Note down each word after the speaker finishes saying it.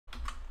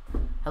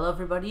Hello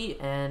everybody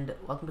and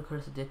welcome to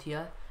Curse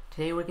Aditya.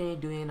 Today we're going to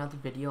be doing another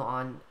video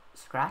on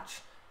Scratch,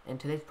 and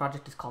today's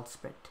project is called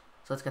Sprint.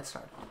 So let's get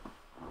started.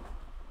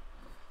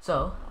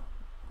 So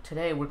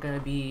today we're going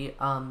to be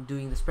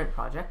doing the Sprint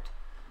project,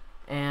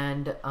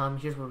 and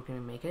here's what we're going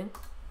to be making.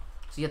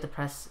 So you have to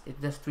press, it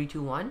does 3,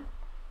 2, 1,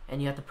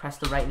 and you have to press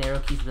the right and arrow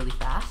keys really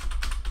fast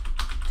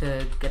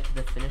to get to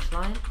the finish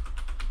line.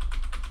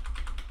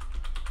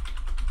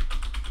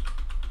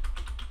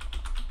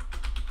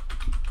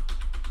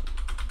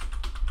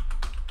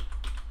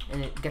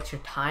 And it gets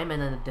your time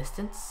and then the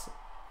distance.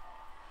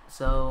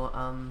 So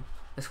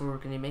that's what we're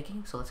going to be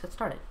making. So let's get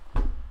started.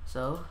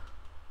 So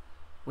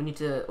we need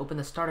to open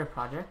the starter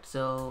project.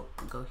 So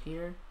go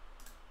here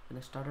in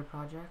the starter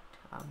project.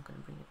 I'm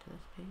going to bring it to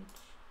this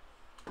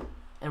page,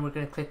 and we're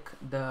going to click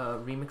the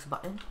remix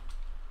button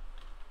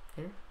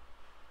here.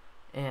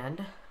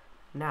 And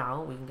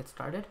now we can get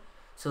started.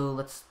 So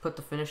let's put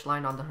the finish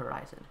line on the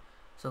horizon.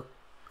 So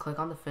click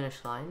on the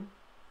finish line,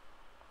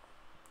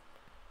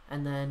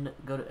 and then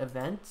go to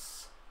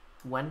events,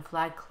 when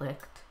flag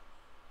clicked,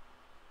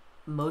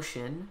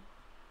 motion,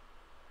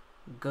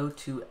 go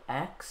to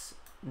X,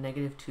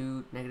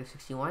 -2,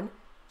 -61,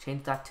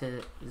 change that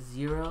to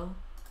 0,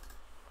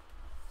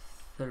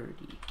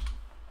 30,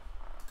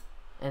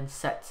 and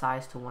set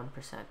size to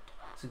 1%.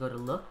 So go to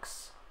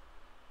looks,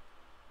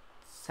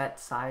 set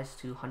size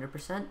to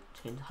 100%,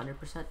 change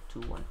 100%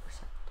 to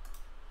 1%.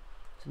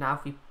 So now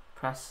if we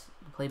press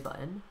the play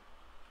button,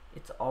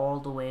 it's all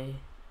the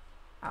way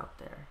out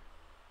there.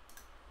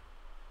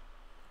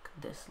 Look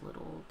at this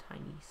little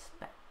tiny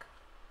speck.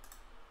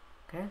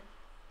 Okay,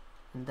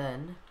 and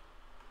then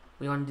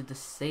we want to do the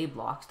save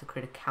blocks to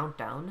create a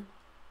countdown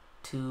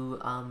to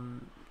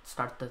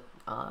start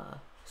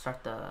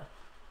the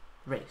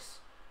race.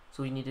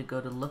 So we need to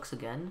go to looks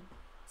again,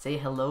 say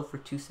hello for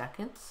 2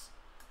 seconds,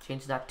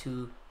 change that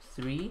to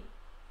 3,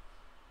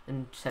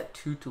 and set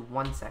 2 to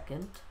 1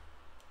 second.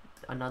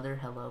 Another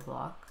hello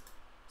block,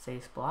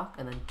 saves block,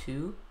 and then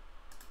 2.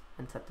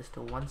 And set this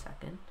to 1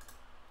 second,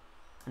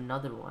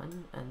 another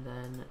one, and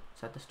then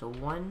set this to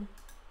 1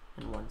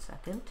 and 1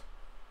 second.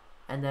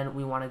 And then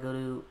we want to go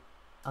to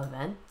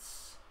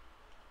events,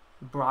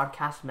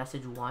 broadcast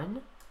message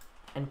 1,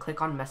 and click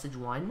on message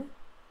 1,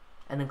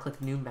 and then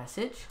click new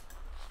message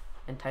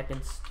and type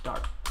in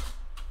start.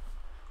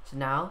 So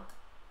now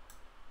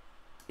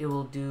it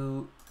will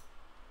do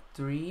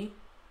 3,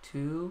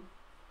 2,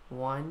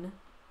 1,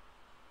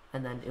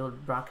 and then it will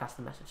broadcast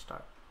the message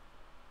start.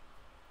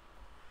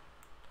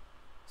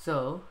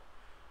 So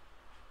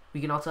we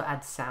can also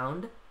add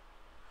sound.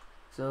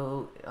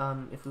 So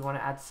if we want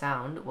to add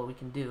sound, what we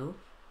can do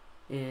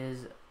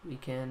is we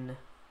can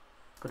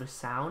go to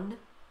sound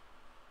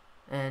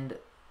and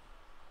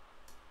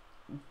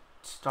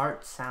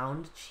start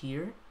sound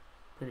cheer,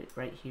 put it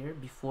right here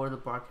before the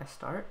broadcast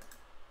start,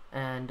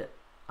 and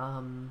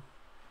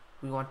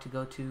we want to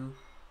go to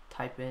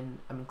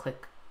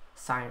click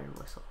siren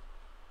whistle.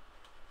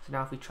 So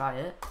now if we try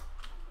it,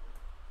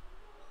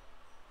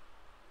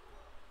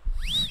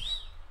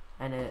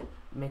 and it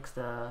makes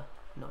the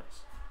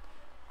noise.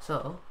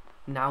 So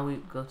now we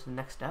go to the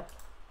next step.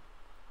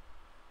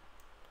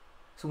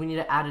 So we need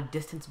to add a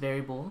distance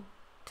variable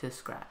to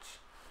Scratch.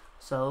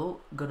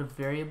 So go to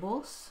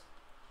variables,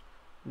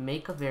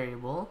 make a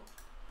variable,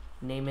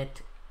 name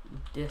it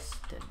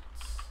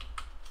distance.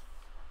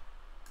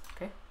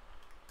 Okay,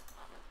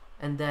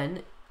 and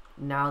then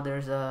now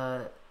there's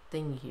a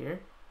thing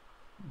here,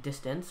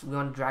 distance. We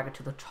want to drag it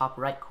to the top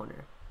right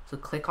corner. So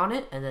click on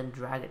it and then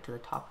drag it to the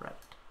top right.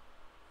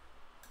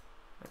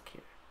 Like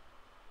here.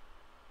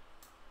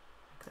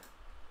 Okay.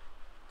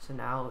 So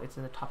now it's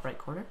in the top right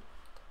corner.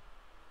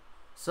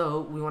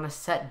 So we want to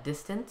set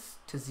distance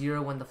to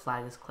 0 when the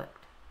flag is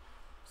clicked.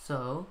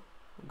 So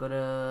go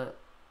to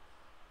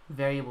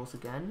variables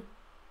again,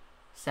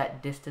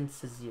 set distance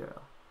to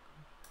 0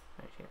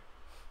 right here.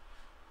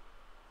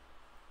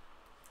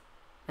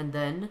 And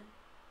then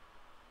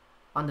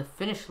on the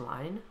finish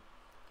line,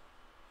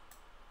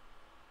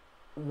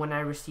 when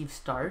I receive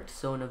start,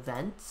 so in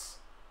events,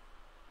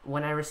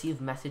 when I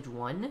receive message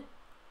 1,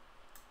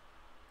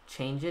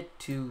 change it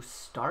to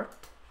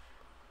start,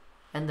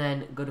 and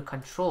then go to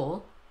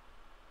control,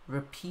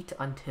 repeat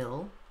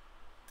until,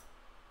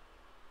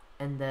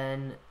 and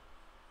then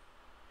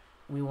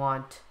we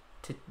want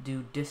to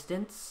do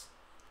distance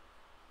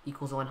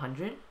equals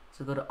 100.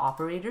 So go to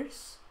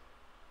operators,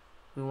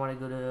 we want to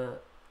go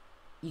to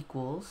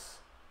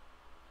equals,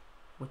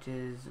 which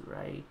is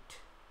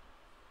right,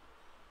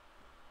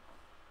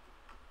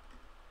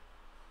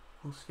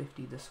 equals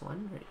 50, this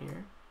one right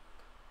here,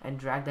 and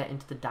drag that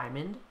into the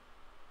diamond,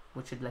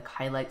 which should like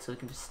highlight so it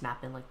can just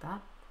snap in like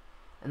that.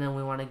 And then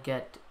we want to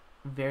get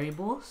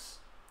variables,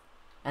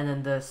 and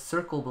then the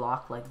circle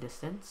block like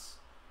distance,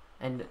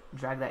 and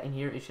drag that in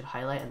here. It should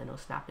highlight and then it'll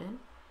snap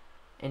in,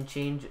 and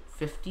change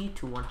 50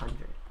 to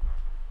 100.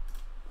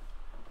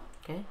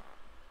 Okay,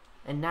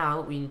 and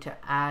now we need to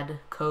add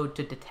code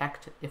to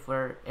detect if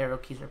our arrow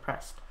keys are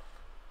pressed.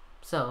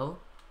 So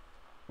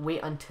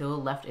wait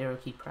until left arrow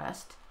key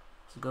pressed.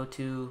 So go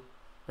to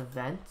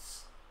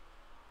events,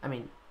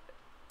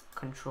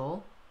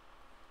 control,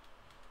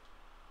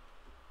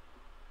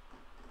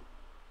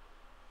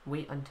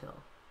 wait until.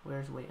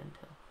 Where's wait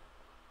until?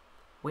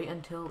 Wait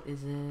until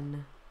is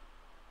in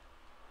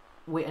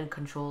wait and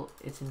control.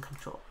 It's in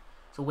control.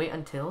 So wait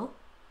until,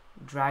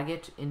 drag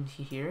it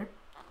into here,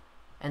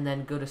 and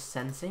then go to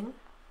sensing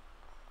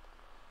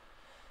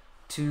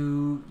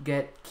to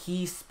get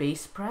key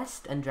space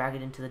pressed and drag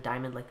it into the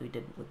diamond like we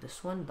did with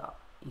this one, dot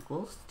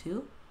equals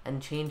to,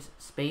 and change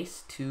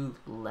space to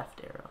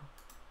left arrow.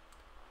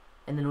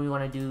 And then we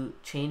want to do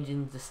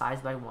changing the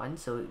size by 1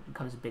 so it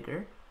becomes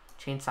bigger.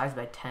 Change size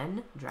by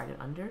 10, drag it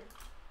under,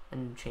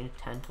 and change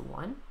 10 to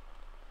 1.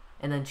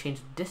 And then change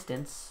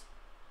distance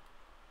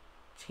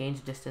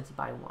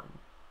by 1,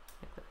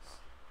 like this.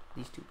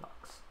 These 2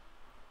 blocks.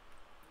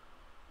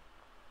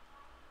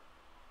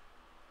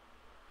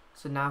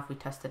 So now if we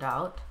test it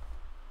out,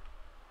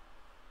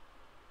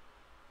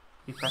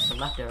 we press the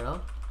left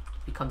arrow,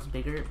 it becomes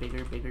bigger,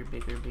 bigger, bigger,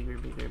 bigger, bigger,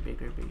 bigger,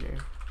 bigger, bigger.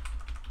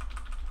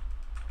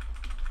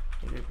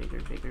 Bigger, bigger,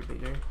 bigger,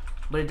 bigger.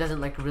 But it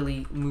doesn't like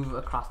really move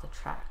across the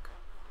track.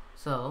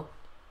 So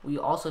we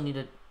also need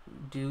to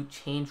do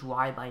change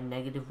Y by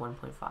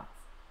 -1.5.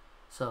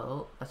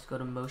 So let's go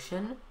to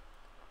motion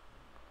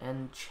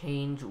and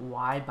change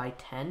Y by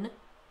 10,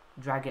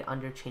 drag it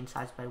under, change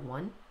size by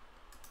 1,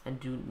 and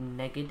do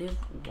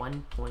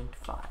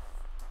 -1.5.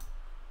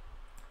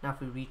 Now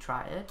if we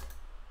retry it,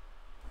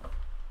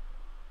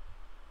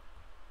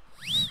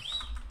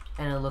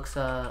 and it looks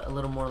a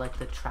little more like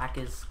the track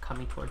is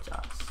coming towards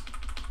us.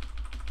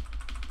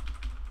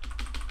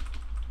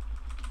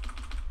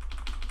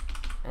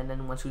 And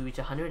then once we reach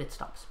 100, it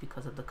stops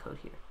because of the code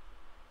here.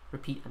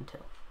 Repeat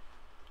until.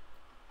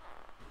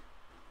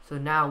 So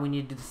now we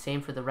need to do the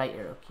same for the right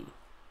arrow key.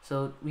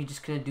 So we're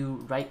just gonna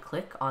do right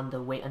click on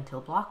the wait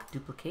until block,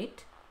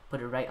 duplicate,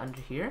 put it right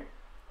under here,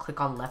 click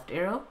on left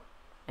arrow,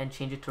 and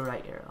change it to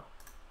right arrow.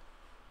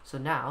 So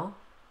now,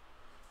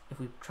 if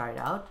we try it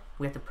out,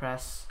 we have to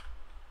press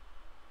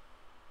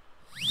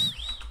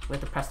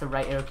the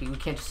right arrow key. We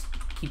can't just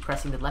keep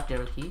pressing the left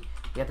arrow key.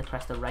 We have to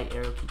press the right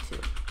arrow key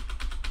too.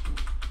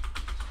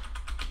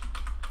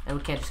 And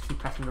we can't just keep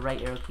pressing the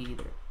right arrow key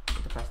either. We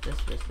have to press this.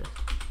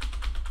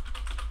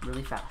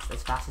 Really fast,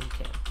 as fast as you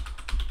can.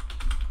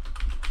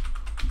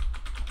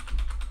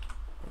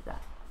 Like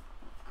that.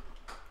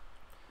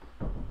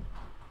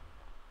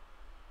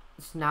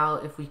 So now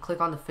if we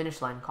click on the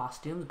finish line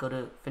costumes, go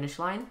to finish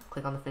line,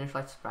 click on the finish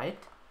line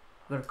sprite,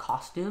 go to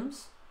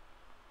costumes,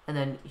 and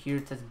then here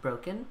it says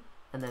broken,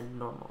 and then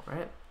normal,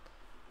 right?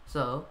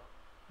 So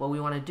what we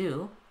want to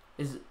do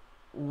is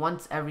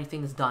once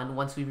everything's done,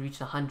 once we reach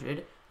 100,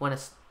 we want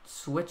to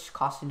switch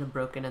costume to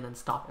broken and then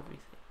stop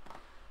everything.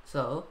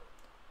 So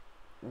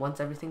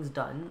once everything's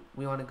done,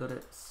 we want to go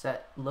to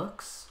set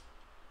looks,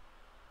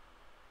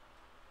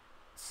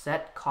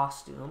 set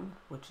costume,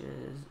 which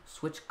is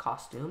switch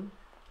costume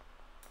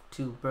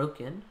to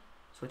broken,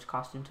 switch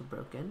costume to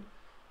broken,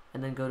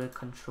 and then go to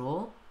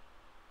control,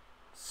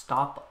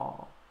 stop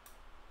all.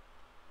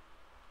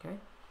 Okay.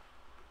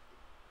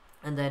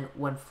 And then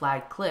when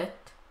flag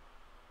clicked,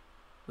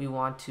 we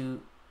want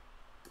to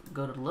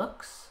go to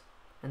looks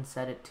and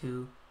set it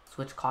to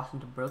switch costume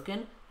to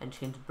broken and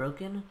change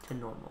broken to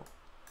normal.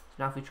 So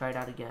now if we try it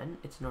out again,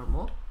 it's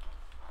normal.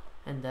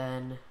 And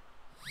then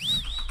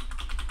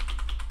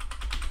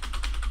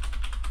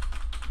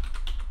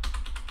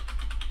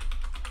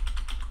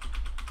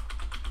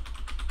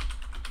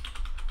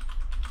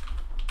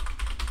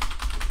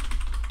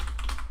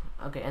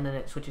okay, and then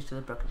it switches to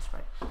the broken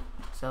sprite.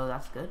 So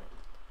that's good.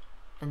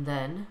 And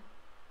then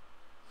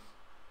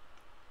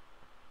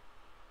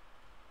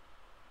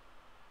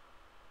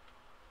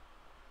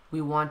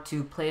we want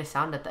to play a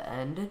sound at the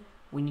end.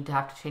 We need to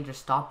have to change our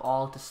stop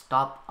all to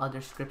stop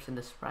other scripts in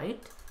the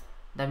sprite.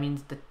 That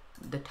means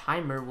the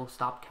timer will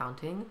stop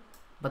counting,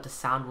 but the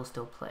sound will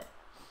still play.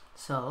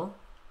 So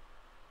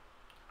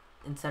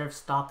instead of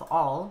stop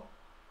all,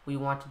 we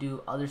want to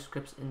do other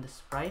scripts in the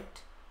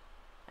sprite,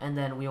 and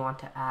then we want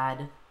to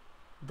add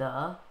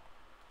the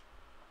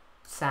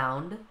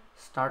sound,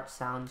 start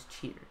sounds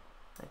cheer,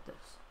 like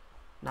this.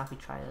 Now if we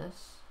try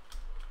this,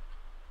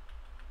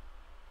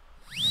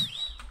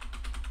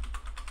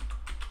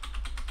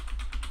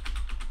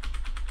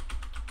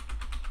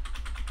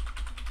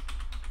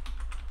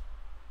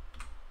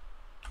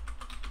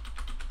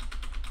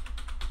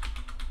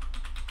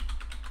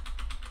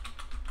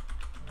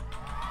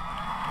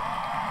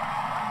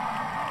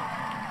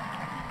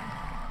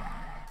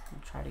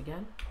 try it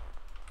again.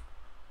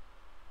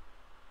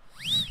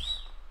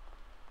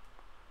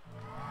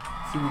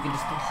 See, we can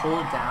just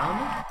hold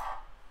down.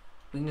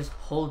 We can just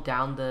hold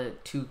down the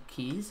 2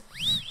 keys,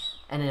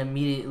 and it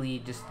immediately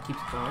just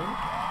keeps going.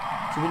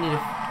 So we need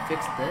to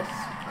fix this.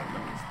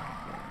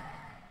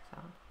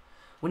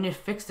 We need to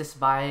fix this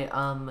by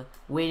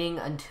waiting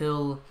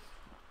until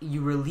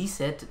you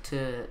release it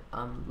to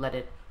let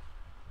it.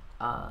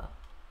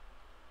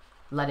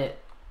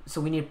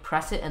 So we need to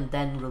press it and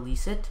then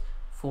release it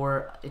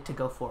for it to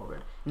go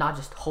forward, not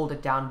just hold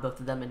it down both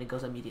of them and it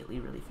goes immediately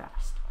really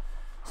fast.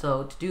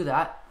 So to do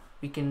that,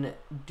 we can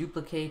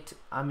duplicate,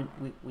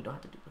 we don't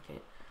have to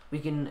duplicate. We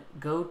can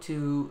go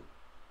to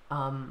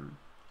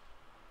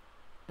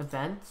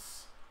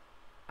events,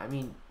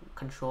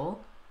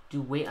 control,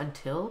 do wait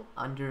until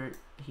under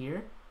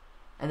here,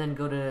 and then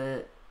go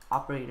to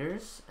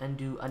operators and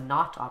do a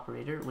not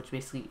operator, which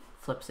basically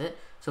flips it.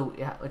 So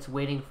yeah, it's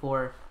waiting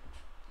for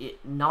it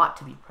not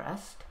to be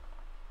pressed,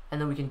 and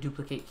then we can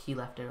duplicate key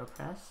left arrow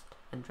pressed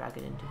and drag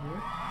it into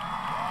here.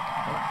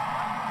 Okay.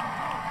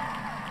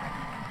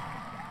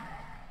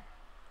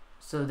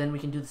 So then we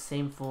can do the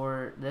same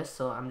for this.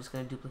 So I'm just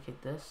going to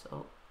duplicate this.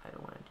 Oh, I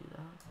don't want to do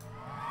that.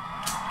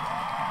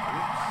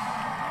 Oops.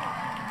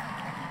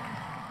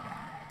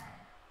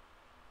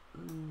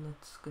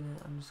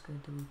 I'm just gonna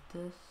delete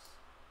this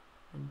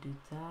and do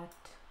that.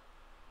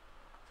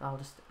 So I'll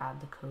just add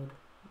the code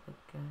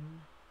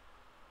again.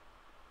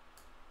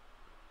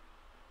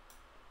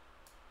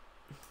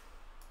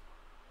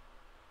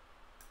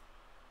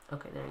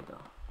 Okay, there you go.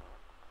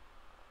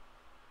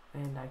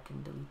 And I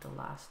can delete the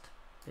last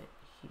bit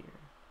here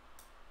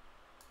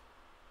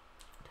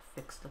to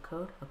fix the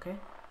code. Okay,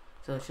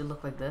 so it should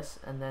look like this,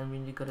 and then we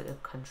need to go to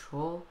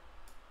control,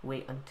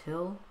 wait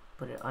until,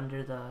 put it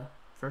under the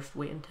first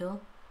wait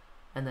until,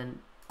 and then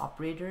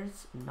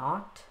operators,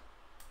 not,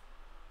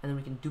 and then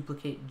we can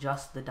duplicate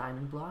just the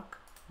diamond block,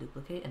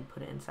 duplicate, and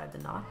put it inside the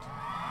not.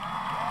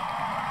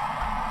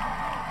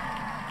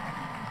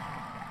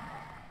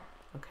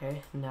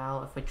 Okay,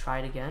 now if we try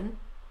it again,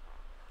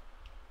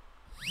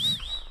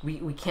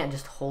 we can't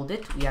just hold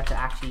it, we have to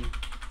actually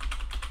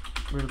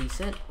release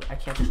it. I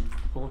can't just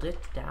hold it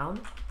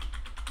down.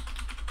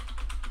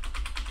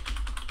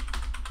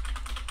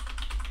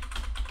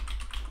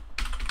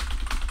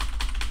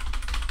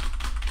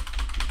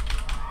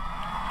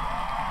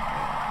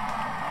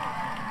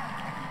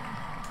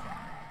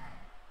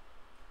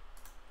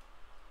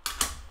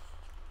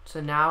 So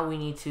now we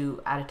need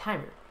to add a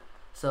timer.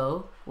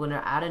 So we're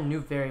gonna add a new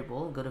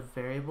variable, go to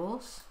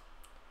variables,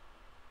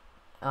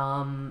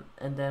 and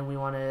then we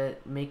want to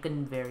make a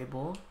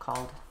variable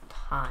called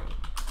time.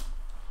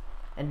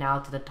 And now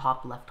to the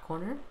top left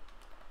corner,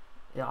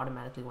 it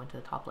automatically went to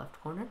the top left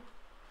corner.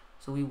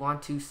 So we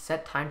want to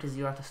set time to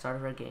 0 at the start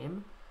of our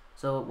game.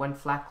 So when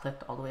flag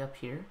clicked all the way up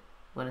here,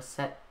 we're gonna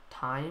set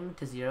time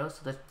to 0.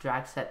 So let's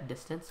drag set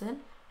distance in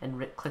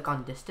and click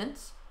on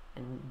distance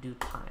and do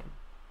time.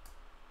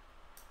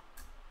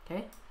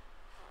 Okay,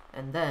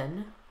 and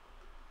then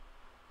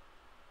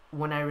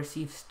when I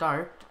receive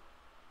start,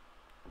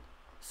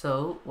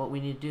 so what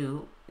we need to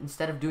do,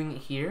 instead of doing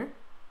it here,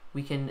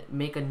 we can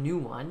make a new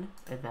one,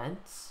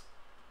 events.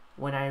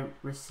 When I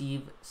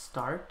receive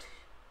start,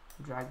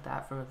 drag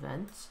that from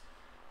events,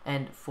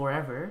 and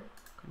forever,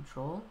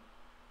 control,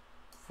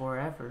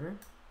 forever,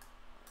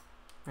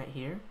 right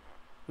here,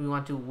 we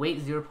want to wait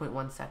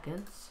 0.1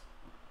 seconds,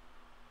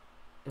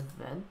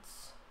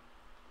 events,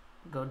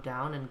 go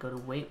down and go to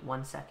wait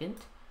 1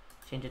 second,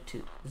 change it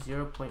to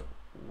 0.1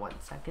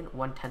 second,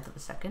 1/10 of a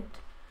second,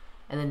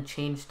 and then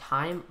change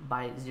time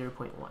by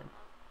 0.1,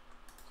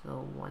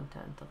 so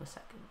 1/10 of a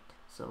second.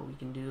 So we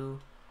can do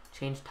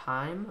change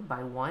time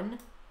by 1,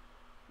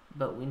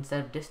 but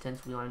instead of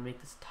distance we want to make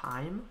this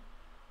time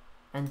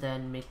and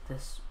then make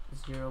this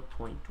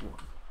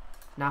 0.1.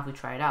 Now if we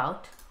try it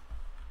out,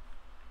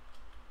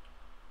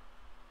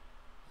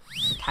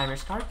 the timer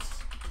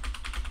starts.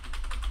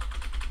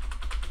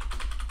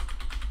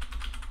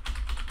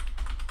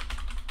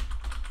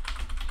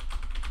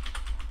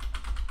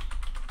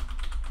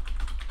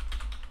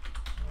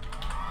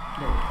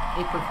 No,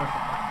 8.4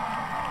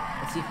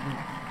 seconds. Let's see if we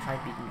can try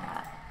beating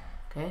that.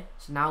 Okay,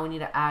 so now we need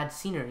to add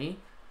scenery.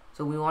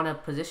 So we want to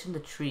position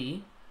the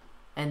tree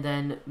and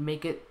then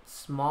make it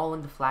small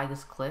when the flag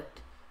is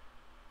clicked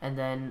and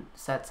then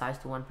set size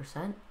to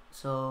 1%.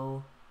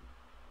 So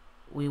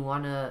we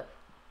want to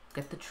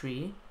get the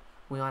tree.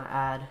 We want to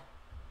add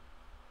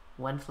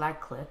when flag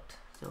clicked.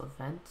 So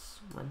events,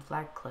 when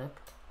flag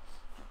clicked.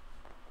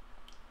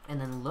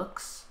 And then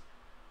looks,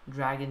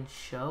 drag and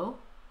show.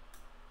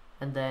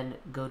 And then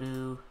go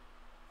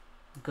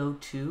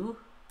to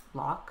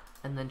lock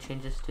and then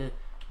change this to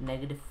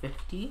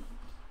 -50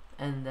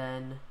 and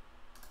then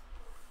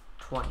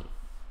 20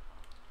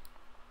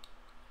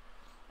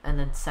 and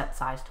then set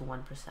size to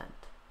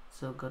 1%.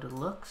 So go to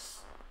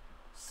looks,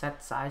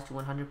 set size to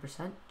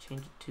 100%,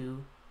 change it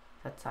to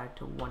set size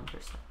to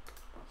 1%.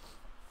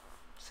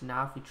 So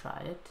now if we try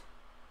it,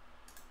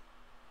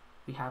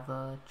 we have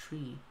a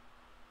tree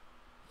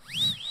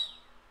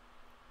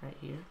right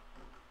here.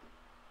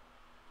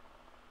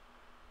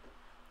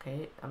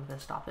 Okay, I'm gonna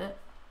stop it.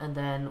 And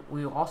then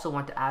we also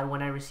want to add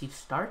when I receive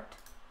start.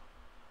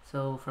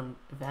 So from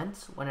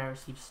events, when I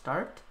receive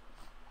start,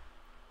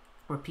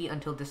 repeat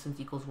until distance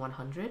equals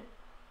 100.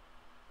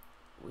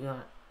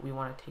 We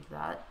want to take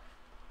that.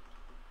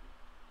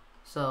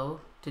 So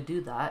to do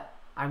that,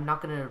 I'm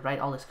not gonna write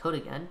all this code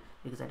again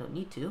because I don't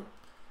need to.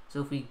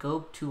 So if we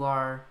go to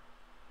our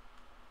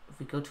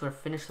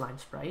finish line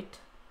sprite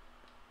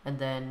and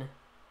then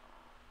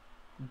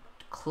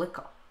click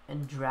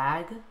and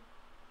drag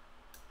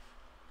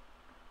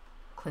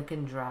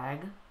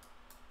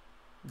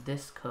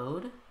this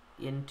code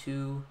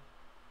into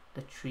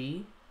the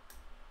tree,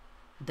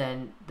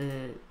 then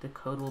the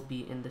code will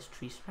be in this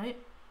tree sprite,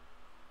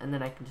 and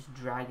then I can just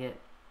drag it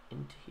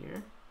into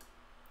here.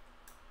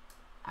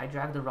 I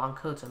dragged the wrong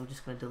code, so I'm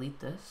just going to delete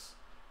this,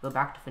 go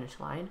back to finish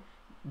line,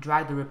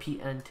 drag the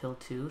repeat until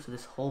 2, so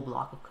this whole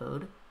block of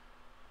code,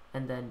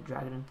 and then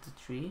drag it into the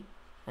tree,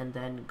 and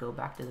then go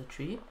back to the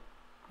tree,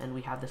 and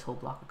we have this whole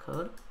block of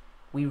code.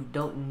 We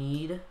don't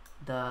need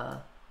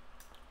the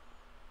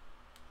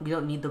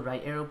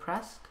right arrow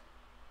pressed,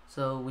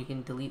 so we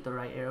can delete the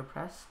right arrow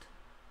pressed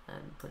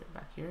and put it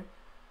back here.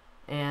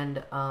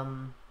 And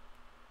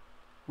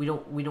we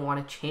don't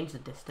want to change the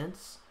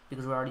distance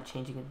because we're already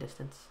changing a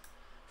distance,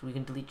 so we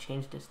can delete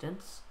change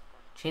distance,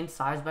 change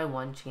size by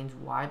 1, change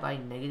y by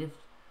negative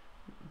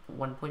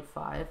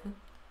 1.5,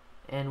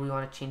 and we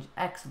want to change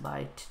x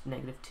by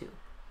negative 2.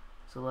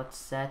 So let's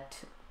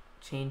set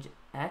change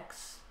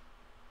x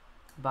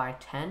by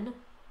 10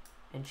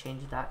 and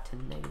change that to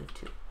negative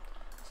 2.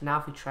 So now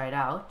if we try it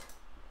out,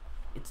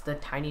 it's the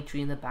tiny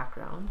tree in the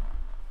background,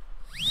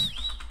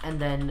 and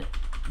then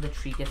the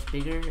tree gets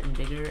bigger and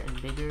bigger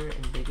and bigger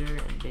and bigger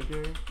and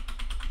bigger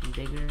and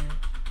bigger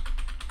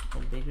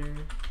and bigger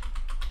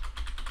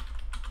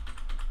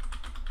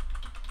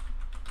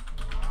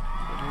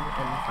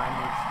and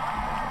finally it's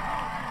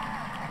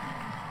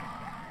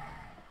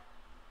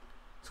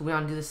so we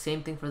want to do the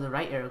same thing for the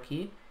right arrow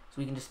key, so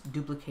we can just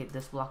duplicate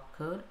this block of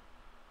code,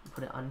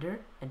 put it under,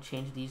 and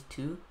change these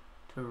two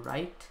to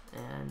right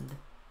and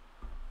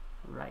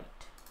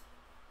right.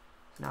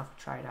 So now if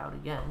we try it out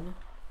again,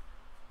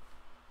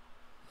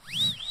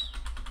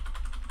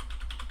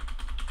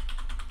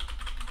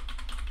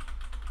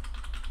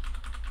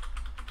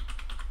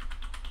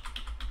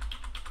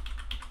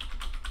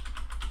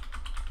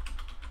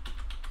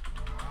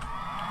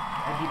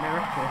 I beat my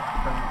record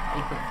from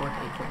 8.4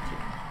 to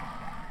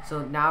 8.2.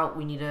 So now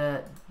we need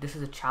this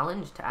is a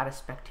challenge to add a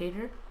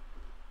spectator.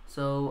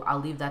 So I'll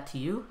leave that to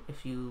you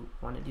if you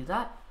want to do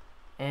that.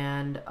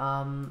 And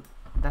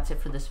that's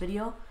it for this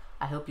video.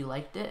 I hope you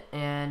liked it,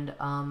 and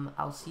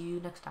I'll see you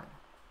next time.